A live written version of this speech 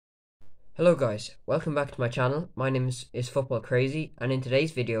Hello guys, welcome back to my channel. My name is Football Crazy, and in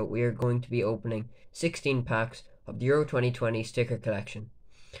today's video we are going to be opening 16 packs of the Euro 2020 sticker collection.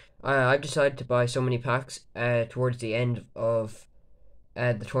 I've decided to buy so many packs towards the end of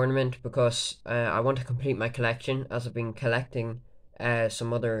the tournament because I want to complete my collection, as I've been collecting I've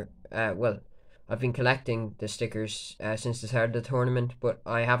been collecting the stickers since the start of the tournament, but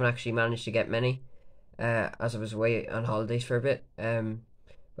I haven't actually managed to get many as I was away on holidays for a bit.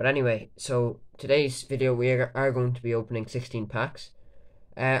 But anyway, so today's video we are going to be opening 16 packs.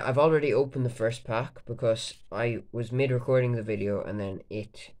 I've already opened the first pack because I was mid-recording the video and then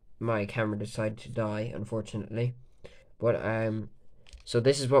my camera decided to die, unfortunately. But so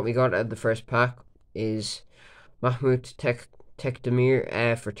this is what we got out of the first pack: is Mahmut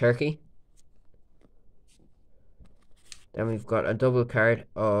Tekdemir for Turkey. Then we've got a double card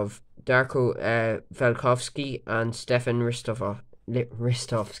of Darko Velkovsky and Stefan Ristovski.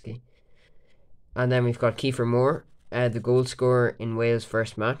 And then we've got Kiefer Moore, the goal scorer in Wales'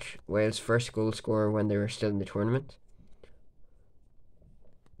 first match, Wales' first goal scorer when they were still in the tournament.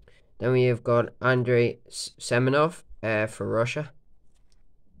 Then we have got Andrei Semenov for Russia.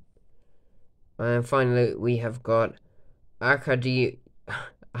 And finally we have got Arkady,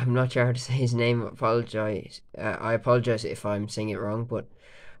 I'm not sure how to say his name, I apologize if I'm saying it wrong, but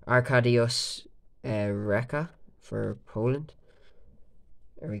Arkadiusz Reka for Poland.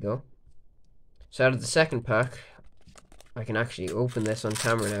 There we go. So out of the second pack, I can actually open this on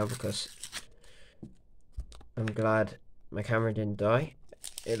camera now because I'm glad my camera didn't die.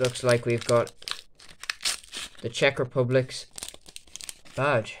 It looks like we've got the Czech Republic's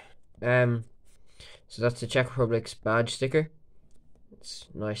badge. So that's the Czech Republic's badge sticker. It's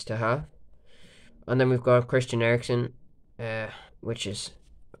nice to have. And then we've got Christian Eriksen, which is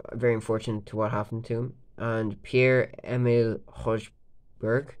very unfortunate to what happened to him, and Pierre-Emile Hojbjerg.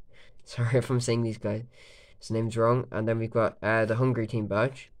 Sorry if I'm saying his name's wrong. And then we've got the Hungary team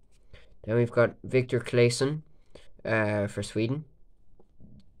badge. Then we've got Victor Claesson for Sweden.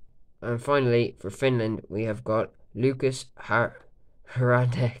 And finally, for Finland, we have got Lucas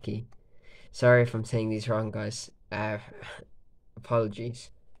Hradecki. Sorry if I'm saying these wrong, guys. Apologies.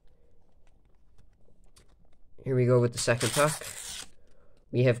 Here we go with the second pack.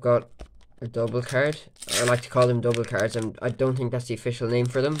 We have got a double card. I like to call them double cards. I don't think that's the official name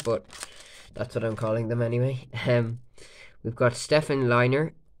for them, but that's what I'm calling them anyway. We've got Stefan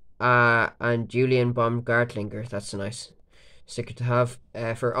Leiner and Julian Baumgartlinger. That's a nice sticker to have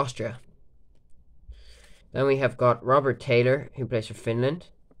for Austria. Then we have got Robert Taylor, who plays for Finland.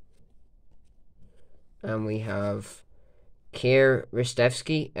 And we have Kier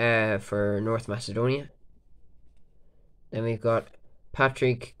Ristevski for North Macedonia. Then we've got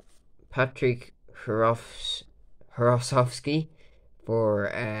Patrick Horosovsky for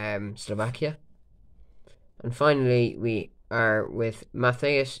Slovakia. And finally, we are with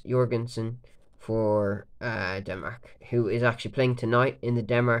Matthias Jorgensen for Denmark, who is actually playing tonight in the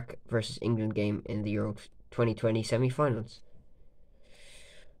Denmark versus England game in the Euro 2020 semi-finals.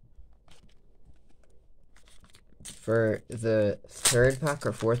 For the third pack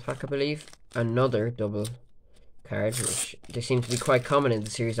or fourth pack, I believe, another double card, which they seem to be quite common in the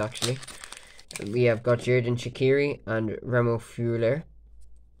series actually. We have got Xherdan Shaqiri and Remo Freuler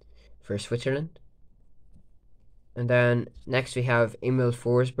for Switzerland. And then next we have Emil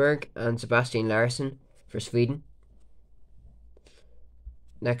Forsberg and Sebastian Larsson for Sweden.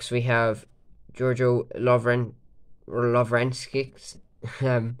 Next we have Giorgio Lovrenskis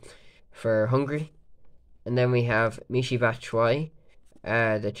for Hungary. And then we have Michy Batshuayi,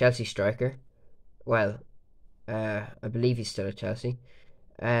 the Chelsea striker. Well, I believe he's still at Chelsea,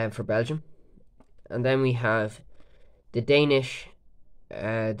 for Belgium. And then we have the Danish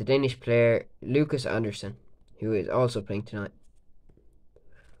player Lucas Anderson, who is also playing tonight.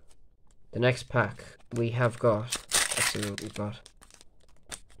 The next pack we have got, let's see what we've got.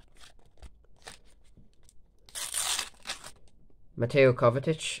 Mateo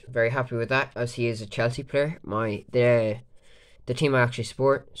Kovacic, very happy with that, as he is a Chelsea player. The team I actually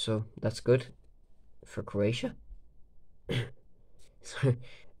support, so that's good for Croatia.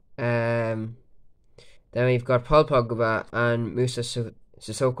 Then we've got Paul Pogba and Moussa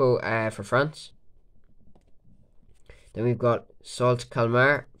Sissoko for France. Then we've got Salt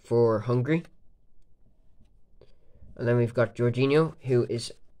Kalmar for Hungary. And then we've got Jorginho, who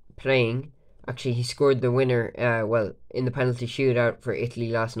is playing. Actually, he scored the winner in the penalty shootout for Italy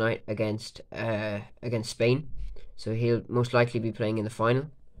last night against Spain. So he'll most likely be playing in the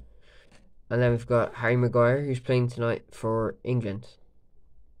final. And then we've got Harry Maguire, who's playing tonight for England.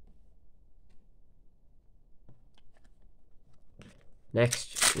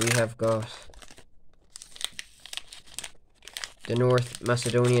 Next, we have got the North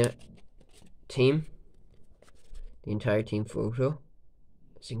Macedonia team. The entire team photo,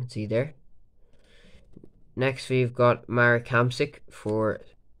 as you can see there. Next, we've got Marek Hamsik for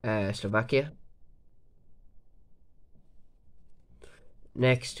Slovakia.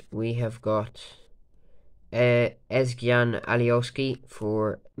 Next, we have got Ezgjan Alioski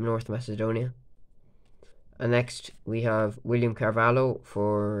for North Macedonia. And next, we have William Carvalho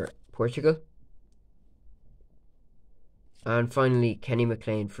for Portugal. And finally, Kenny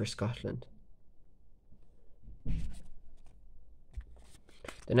McLean for Scotland.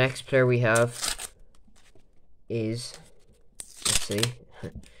 The next player we have is, let's see,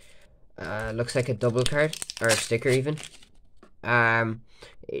 looks like a double card, or a sticker even.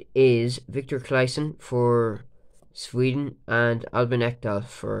 It is Victor Claesson for Sweden and Albin Ekdal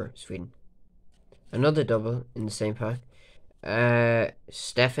for Sweden. Another double in the same pack.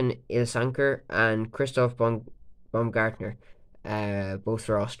 Stefan Ilsanker and Christoph Baumgartner, both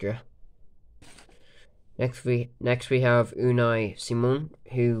for Austria. Next we have Unai Simon,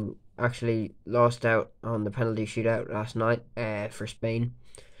 who actually lost out on the penalty shootout last night for Spain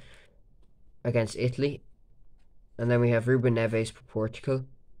against Italy. And then we have Ruben Neves for Portugal.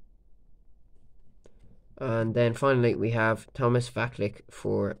 And then finally we have Thomas Vaclik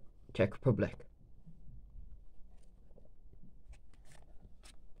for Czech Republic.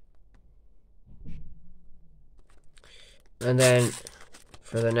 And then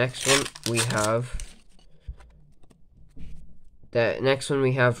for the next one we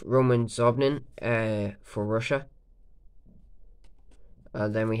have Roman Zobnin for Russia.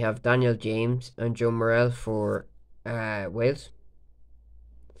 And then we have Daniel James and Joe Morel for Wales.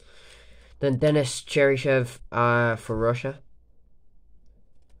 Then Denis Cheryshev for Russia.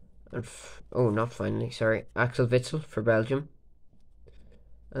 And Axel Witsel for Belgium.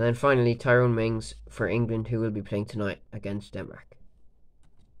 And then finally Tyrone Mings for England, who will be playing tonight against Denmark.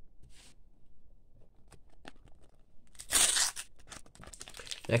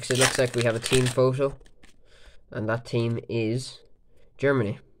 Next, it looks like we have a team photo, and that team is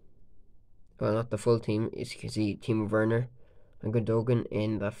Germany. Well, not the full team. As you can see, Timo Werner and Gundogan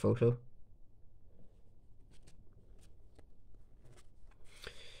in that photo.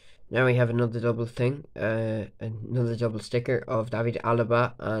 Now we have another double thing, another double sticker of David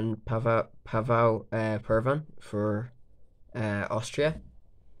Alaba and Pavao Pervan for Austria.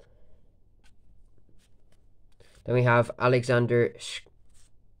 Then we have Alexander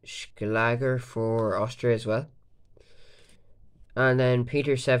Schlager for Austria as well. And then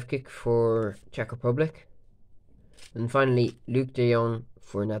Peter Sevcik for Czech Republic. And finally, Luc de Jong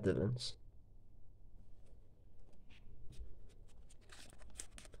for Netherlands.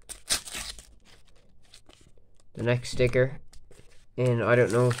 The next sticker, and I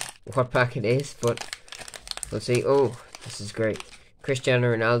don't know what pack it is, but we'll see. Oh, this is great.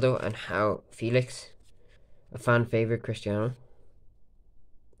 Cristiano Ronaldo and João Felix, a fan favorite Cristiano,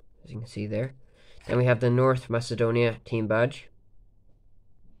 as you can see there. Then we have the North Macedonia team badge.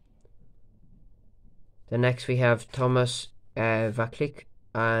 Then next we have Thomas Vaclik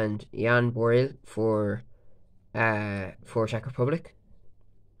and Jan Boril for Czech Republic.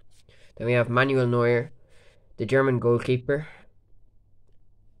 Then we have Manuel Neuer, the German goalkeeper.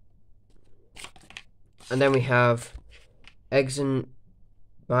 And then we have Egson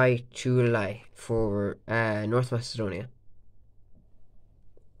Baichulai for North Macedonia.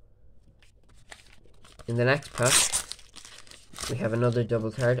 In the next pack, we have another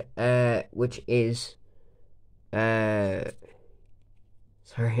double card, which is let's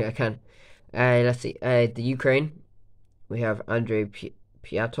see, the Ukraine. We have Andrei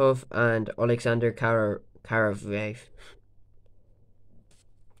Pyatov and Alexander Karavev.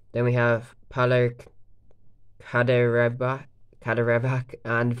 Then we have Paler Kaderebak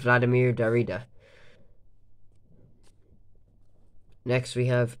and Vladimir Darida. Next we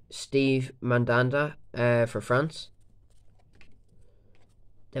have Steve Mandanda for France.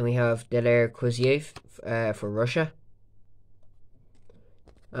 Then we have Deler Koziev for Russia.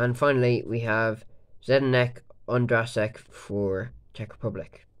 And finally we have Zdenek Ondrasek for Czech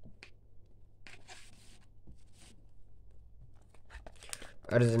Republic.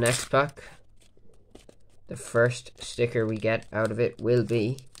 Out of the next pack, the first sticker we get out of it will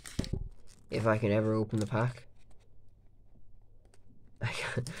be, if I can ever open the pack.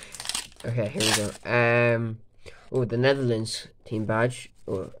 Okay, here we go. The Netherlands team badge.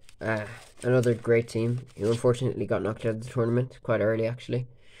 Another great team who unfortunately got knocked out of the tournament quite early, actually.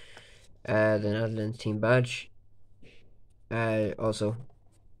 The Netherlands team badge. Also,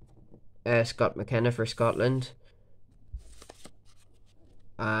 Scott McKenna for Scotland.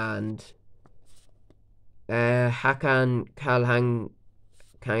 and Hakan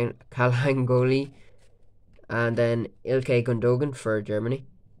Kalhangoli, and then Ilkay Gundogan for Germany,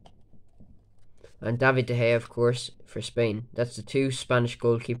 and David De Gea, of course, for Spain. That's the 2 Spanish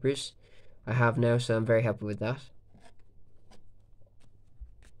goalkeepers I have now, so I'm very happy with that.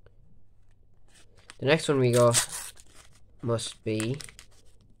 The next one we got must be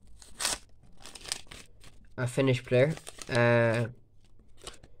a Finnish player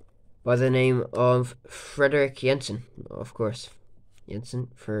by the name of Fredrik Jensen, of course. Jensen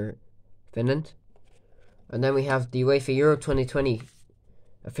for Finland. And then we have the UEFA Euro 2020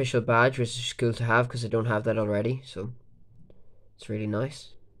 official badge, which is cool to have because I don't have that already, so it's really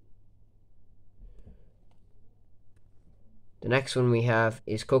nice. The next one we have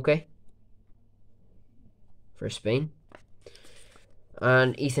is Koke for Spain,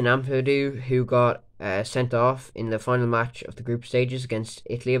 and Ethan Ampadu, who got sent off in the final match of the group stages against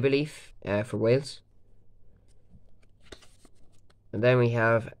Italy, I believe, for Wales. And then we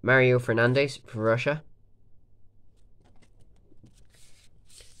have Mario Fernandes for Russia.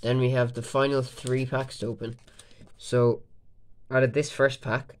 Then we have the final 3 packs to open. So out of this first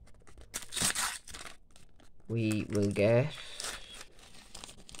pack, we will get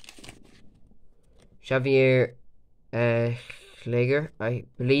Xavier Schläger. I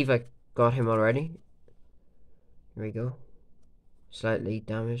believe I got him already. Here we go. Slightly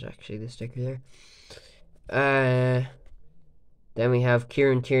damaged, actually, the sticker there. Then we have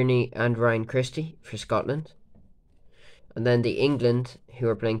Kieran Tierney and Ryan Christie for Scotland. And then the England, who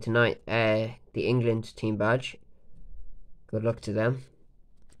are playing tonight, the England team badge. Good luck to them.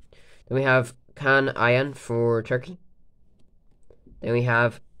 Then we have Kaan Ayhan for Turkey. Then we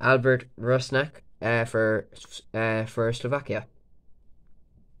have Albert Rusnak for Slovakia.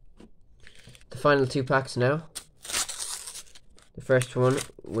 The final 2 packs now. The first one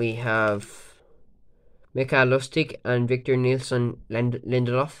we have Mikael Lustig and Victor Nilsson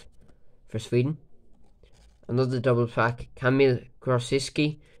Lindelof for Sweden. Another double pack, Kamil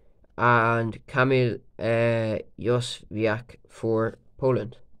Grosicki and Kamil Józwiak for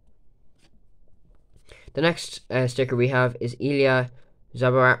Poland. The next sticker we have is Ilya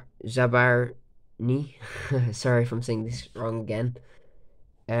Zabarny. Sorry if I'm saying this wrong again.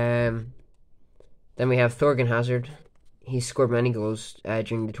 Then we have Thorgan Hazard. He scored many goals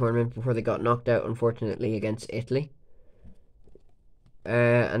during the tournament before they got knocked out, unfortunately, against Italy.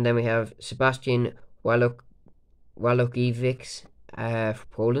 And then we have Sebastian Walokiewicz for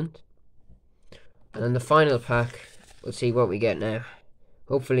Poland. And then the final pack, we'll see what we get now.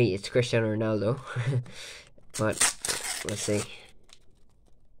 Hopefully it's Cristiano Ronaldo. But let's see.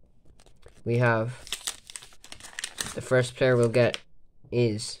 We have the first player we'll get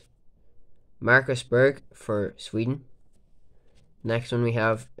is Marcus Berg for Sweden. Next one we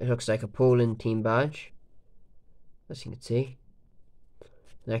have, it looks like a Poland team badge, as you can see.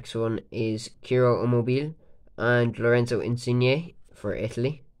 Next one is Ciro Immobile and Lorenzo Insigne for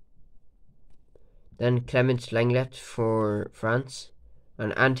Italy. Then Clement Lenglet for France,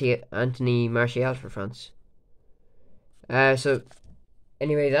 and Anthony Martial for France. So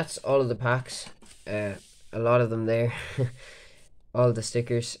anyway, that's all of the packs. A lot of them there. All the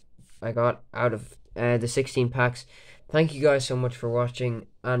stickers I got out of the 16 packs. Thank you guys so much for watching,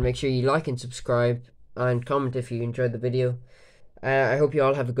 and make sure you like and subscribe and comment if you enjoyed the video. I hope you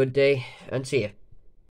all have a good day, and see ya.